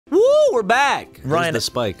we're back. Ryan, the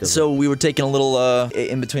spike. So we were taking a little,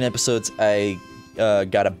 in between episodes, I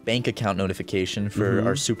got a bank account notification for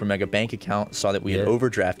our SuperMega bank account, saw that we had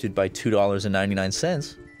overdrafted by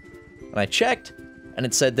 $2.99, and I checked, and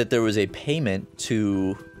it said that there was a payment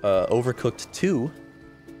to Overcooked 2.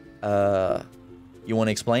 You want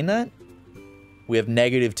to explain that? We have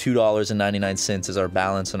negative $2.99 as our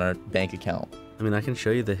balance on our bank account. I mean, I can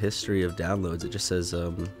show you the history of downloads. It just says,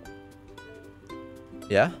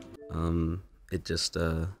 Yeah? it just,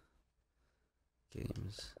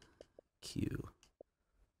 games, queue,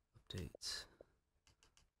 updates.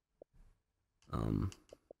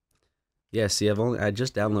 Yeah, see, I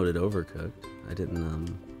just downloaded Overcooked. I didn't,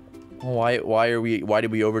 Why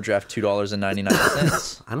did we overdraft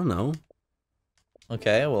 $2.99? I don't know.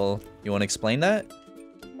 Okay, well, you want to explain that?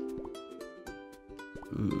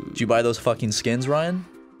 Did you buy those fucking skins, Ryan?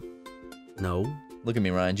 No. Look at me,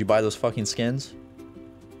 Ryan. Did you buy those fucking skins?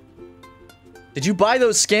 Did you buy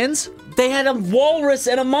those skins? They had a walrus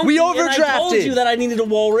and a monkey. We overdrafted. And I told you that I needed a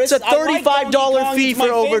walrus. It's a $35 fee for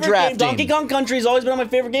overdrafting. Donkey Kong Country's always been my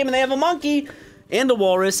favorite game, and they have a monkey and a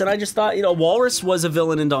walrus. And I just thought, you know, walrus was a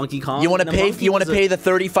villain in Donkey Kong. You want to pay? You want to pay the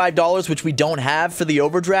 $35, which we don't have for the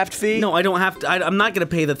overdraft fee? No, I don't have to. I'm not gonna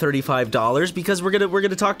pay the $35 because we're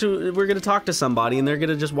gonna talk to somebody, and they're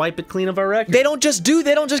gonna just wipe it clean of our record. They don't just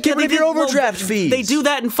get rid of your overdraft fees. They do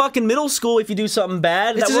that in fucking middle school if you do something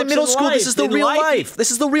bad. This isn't middle school. This is the real life.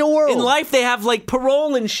 This is the real world. In life, they have like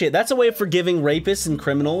parole and shit. That's a way of forgiving rapists and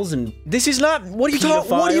criminals and. This is not. What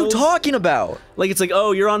are you talking about? Like it's like,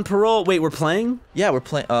 oh, you're on parole. Wait, we're playing? Yeah, we're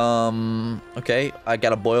playing. Okay. I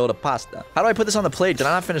gotta boil the pasta. How do I put this on the plate? Did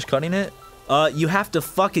I not finish cutting it? You have to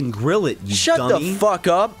fucking grill it, you Shut dummy. the fuck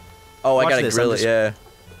up. Oh, Watch I gotta this, grill it, yeah.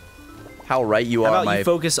 How right you How are, about you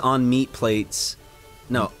focus on meat plates?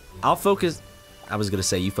 No, I'll focus. I was gonna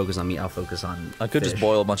say you focus on meat, I'll focus on I could fish. just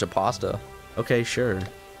boil a bunch of pasta. Okay, sure.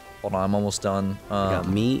 Hold on, I'm almost done. I got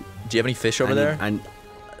meat. Do you have any fish over there?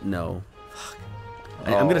 No.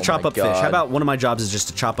 I'm gonna chop up fish. How about one of my jobs is just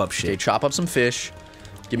to chop up shit? Okay, chop up some fish.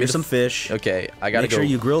 Give me some fish. Okay, I gotta Make sure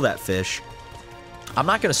you grill that fish. I'm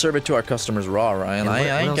not gonna serve it to our customers raw, Ryan.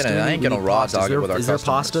 I ain't gonna raw dog it with our customers. Is there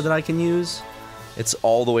pasta that I can use? It's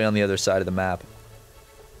all the way on the other side of the map.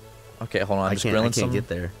 Okay, hold on. I'm just grilling some. I can't get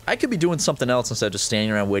there. I could be doing something else instead of just standing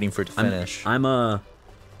around waiting for it to finish. I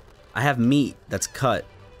have meat that's cut.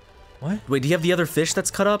 What? Wait, do you have the other fish that's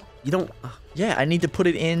cut up? You don't. Yeah, I need to put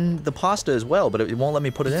it in the pasta as well, but it won't let me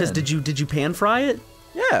put it in. Because did you pan fry it?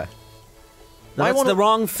 Yeah. No, that's the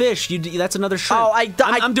wrong fish. That's another shrimp. Oh,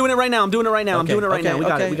 I'm doing it right now. I'm doing it right now. I'm doing it right now. We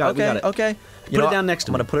got it. We got it. Okay. Put it down next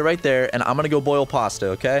to me. I'm gonna put it right there, and I'm gonna go boil pasta.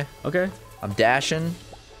 Okay. Okay. I'm dashing.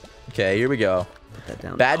 Okay, here we go. Put that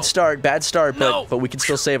down. Bad start, but we can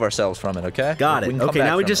still save ourselves from it. Okay. Got it. Okay,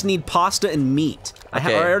 now we just need pasta and meat.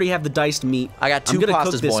 I already have the diced meat. I got 2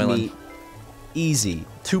 pastas boiling. Meat. Easy.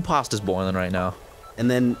 2 pastas boiling right now. And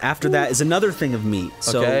then after that is another thing of meat.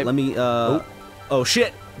 So let me. Oh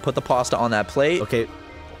shit! Put the pasta on that plate. Okay.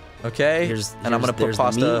 Okay. And I'm gonna put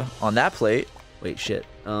pasta on that plate. Wait, shit.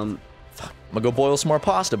 Fuck. I'm gonna go boil some more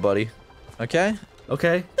pasta, buddy. Okay.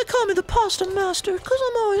 Okay. They call me the pasta master because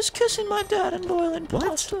I'm always kissing my dad and boiling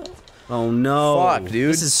pasta. Oh no. Fuck,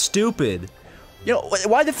 dude. This is stupid. You know,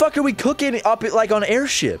 why the fuck are we cooking up it like on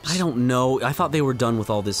airships? I don't know. I thought they were done with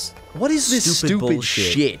all this. What is this stupid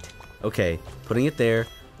bullshit? Shit? Okay, putting it there.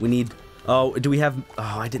 We need. Oh, do we have?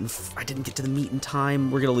 Oh, I didn't get to the meat in time.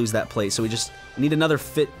 We're gonna lose that plate. So we just need another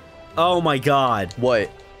fit. Oh my god. What?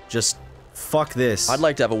 Just fuck this. I'd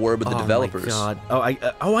like to have a word with the developers. Oh my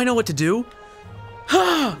god. Oh, I know what to do.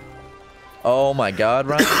 Oh my god,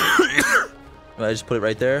 Ryan. I just put it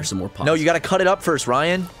right there. There's some more pasta. No, you gotta cut it up first,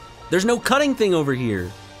 Ryan. There's no cutting thing over here.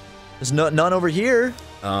 There's none over here.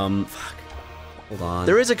 Fuck. Hold on.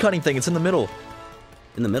 There is a cutting thing. It's in the middle.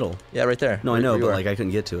 In the middle? Yeah, right there. No, I know, but like I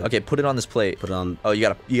couldn't get to it. Okay, put it on this plate. Put it on. Oh, you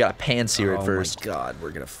gotta pan sear it first. Oh my god,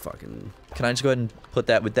 we're gonna fucking. Can I just go ahead and put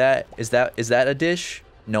that with that? Is that a dish?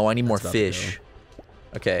 No, I need more fish.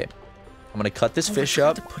 Okay, I'm gonna cut this fish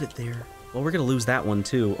up. To put it there. Well, we're gonna lose that one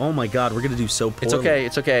too. Oh my god, we're gonna do so poorly. It's okay.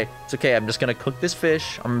 It's okay. It's okay. I'm just gonna cook this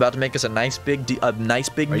fish. I'm about to make us a nice big meal.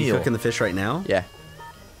 Are you cooking the fish right now? Yeah.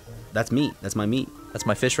 That's meat. That's my meat. That's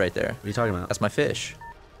my fish right there. What are you talking about? That's my fish.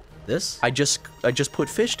 This? I just put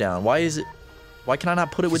fish down. Why can I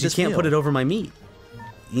not put it with this meal? You can't put it over my meat.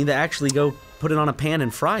 You need to actually go put it on a pan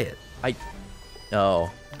and fry it. Oh.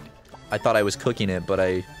 I thought I was cooking it,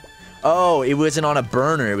 but oh, it wasn't on a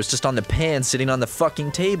burner. It was just on the pan sitting on the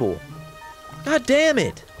fucking table. God damn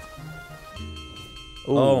it.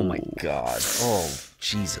 Ooh. Oh my god. Oh,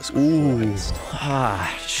 Jesus Christ.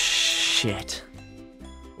 Ah, shit.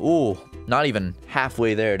 Ooh. Not even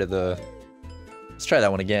halfway there to the... Let's try that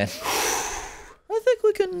one again. I think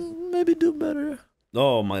we can maybe do better.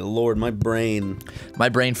 Oh my lord, my brain. My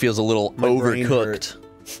brain feels a little overcooked.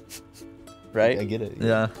 Right? I get it.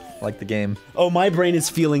 Yeah, like the game. Oh, my brain is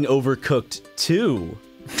feeling overcooked too.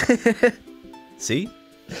 See?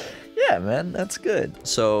 Yeah, man, that's good.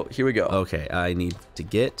 So, here we go. Okay, I need to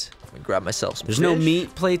get... Let me grab myself some There's fish. no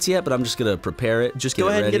meat plates yet, but I'm just gonna prepare it. Just go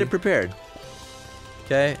ahead and get it prepared.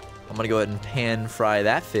 Okay, I'm gonna go ahead and pan fry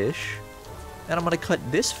that fish. And I'm gonna cut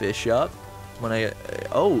this fish up.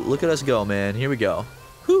 Oh, look at us go, man. Here we go.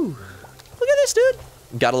 Whew. Look at this,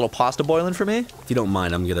 dude. Got a little pasta boiling for me? If you don't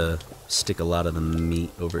mind, I'm gonna stick a lot of the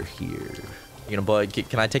meat over here. You gonna boil?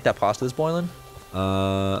 Can I take that pasta that's boiling?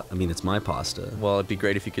 I mean, it's my pasta. Well, it'd be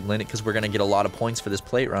great if you could lend it, because we're gonna get a lot of points for this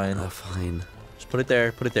plate, Ryan. Oh, fine. Just put it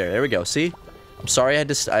there. Put it there. There we go. See? I'm sorry I had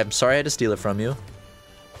to steal it from you.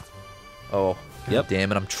 Oh, yep.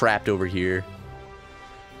 Damn it! I'm trapped over here.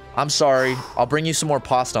 I'm sorry. I'll bring you some more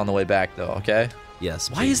pasta on the way back, though. Okay?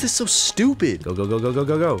 Yes. Why is this so stupid? Go, go, go, go, go,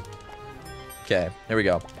 go, go. Okay. Here we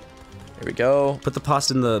go. Here we go. Put the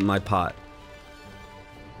pasta in my pot.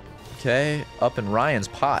 Okay. Up in Ryan's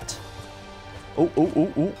pot. Oh, oh,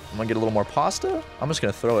 oh, oh. I'm gonna get a little more pasta. I'm just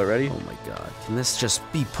gonna throw it. Ready? Oh my god. Can this just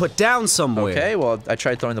be put down somewhere? Okay, well, I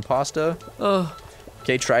tried throwing the pasta.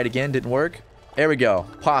 Okay, try it again. Didn't work. There we go.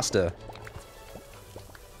 Pasta.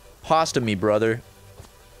 Pasta me, brother.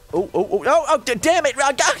 Oh, oh, oh, oh, oh, damn it.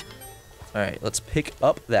 Alright, let's pick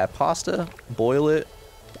up that pasta. Boil it.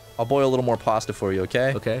 I'll boil a little more pasta for you,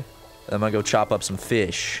 okay? Okay. Then I'm gonna go chop up some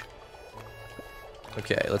fish.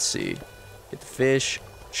 Okay, let's see. Get the fish.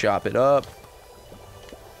 Chop it up.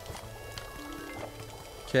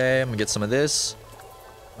 Okay, I'm gonna get some of this.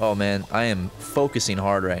 Oh man, I am focusing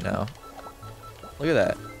hard right now. Look at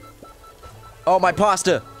that. Oh, my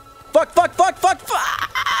pasta! Fuck, fuck, fuck, fuck,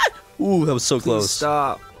 fuck! Ooh, that was so close. Please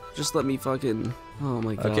stop. Just let me fucking... Oh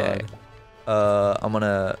my god. Okay. I'm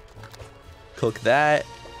gonna cook that.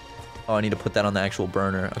 Oh, I need to put that on the actual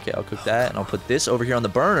burner. Okay, I'll cook that, and I'll put this over here on the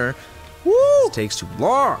burner. Woo! This takes too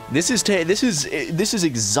long. This is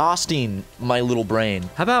exhausting my little brain.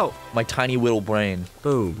 How about... My tiny little brain.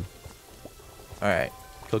 Boom. Alright,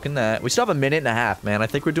 cooking that. We still have a minute and a half, man. I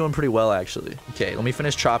think we're doing pretty well, actually. Okay, let me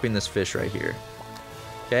finish chopping this fish right here.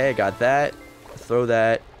 Okay, I got that. Throw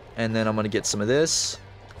that. And then I'm gonna get some of this.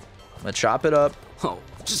 I'm gonna chop it up. Oh,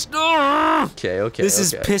 just... Okay, okay, This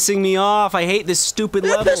is pissing me off. I hate this stupid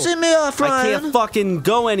level. You're pissing me off, Ryan. I can't fucking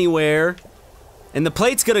go anywhere. And the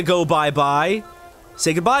plate's gonna go bye-bye.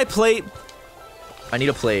 Say goodbye, plate. I need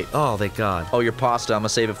a plate. Oh, thank God. Oh, your pasta. I'm gonna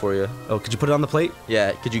save it for you. Oh, could you put it on the plate?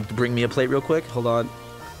 Yeah, could you bring me a plate real quick? Hold on.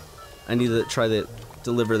 I need to try to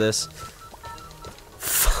deliver this.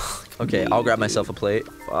 Fuck. Okay, I'll grab myself a plate.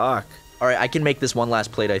 Fuck. Alright, I can make this one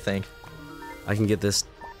last plate, I think. I can get this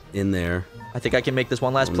in there. I think I can make this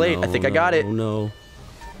one last Oh, plate. no, I think I got it. Oh, no.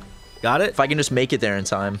 Got it? If I can just make it there in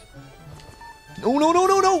time. No, no, no,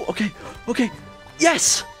 no, no! Okay, okay.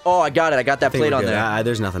 Yes! Oh, I got it. I got that plate on there.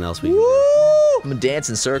 There's nothing else we can Woo! do. I'm gonna dance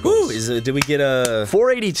in circles. Ooh, did we get a...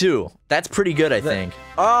 482. That's pretty good, I think.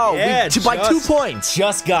 Oh, Yeah, by 2 points.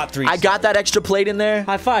 Just got 3 I got that extra plate in there.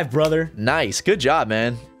 High five, brother. Nice. Good job,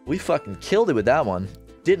 man. We fucking killed it with that one.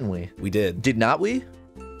 Didn't we? We did. Did not we?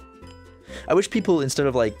 I wish people, instead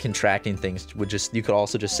of like contracting things, you could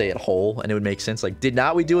also just say it whole and it would make sense. Like, did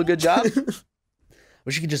not we do a good job?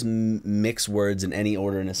 Wish you could just mix words in any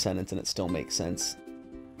order in a sentence and it still makes sense.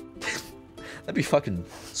 That'd be fucking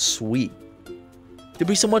sweet. There'd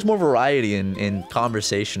be so much more variety in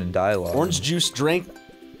conversation and dialogue. Orange juice drank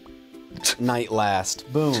night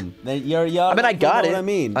last. Boom. I mean, I got it. I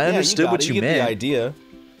mean, I understood what you get meant. the idea.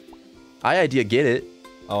 I get it.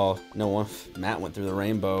 Oh, no one. Matt went through the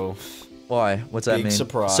rainbow. Why? What's that Big mean?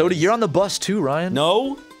 surprise. So you're on the bus too, Ryan?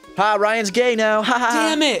 No. Ha, Ryan's gay now. Ha ha.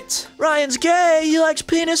 Damn it. Ryan's gay. He likes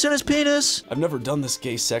penis in his penis. I've never done this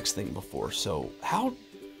gay sex thing before, so how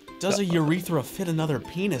does a urethra fit another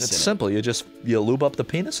penis It's in simple. You lube up the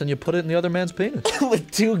penis and you put it in the other man's penis. With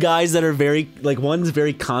two guys that are very, like, one's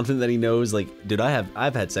very confident that he knows, like, dude,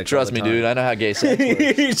 I've had sex. Trust all me, the time. dude. I know how gay sex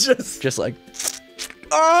works. He's just like,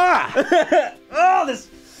 ah! oh, this.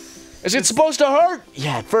 Is it supposed to hurt?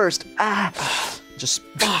 Yeah, at first. Ah. Just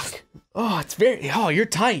fuck. Oh, it's very. Oh, you're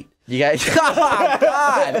tight. You guys. Oh,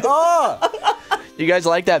 God. Oh. You guys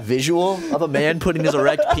like that visual of a man putting his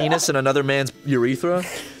erect penis in another man's urethra?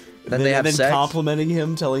 Then they have and then sex. complimenting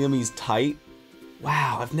him, telling him he's tight.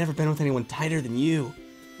 Wow, I've never been with anyone tighter than you.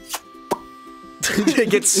 They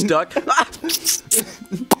get stuck.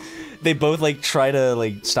 They both like try to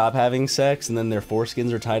like stop having sex, and then their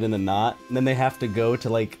foreskins are tied in a knot, and then they have to go to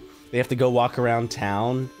like they have to go walk around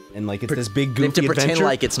town and like it's this big They have goofy to pretend adventure.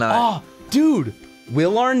 like it's not. Oh, dude,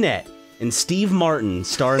 Will Arnett and Steve Martin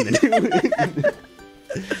star in the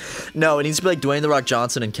new. No, it needs to be like Dwayne The Rock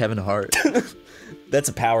Johnson and Kevin Hart. That's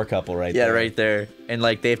a power couple right Yeah, there. right there. And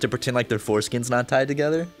like they have to pretend like their foreskin's not tied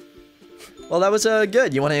together. Well, that was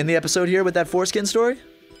good. You want to end the episode here with that foreskin story?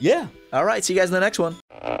 Yeah. All right, see you guys in the next one.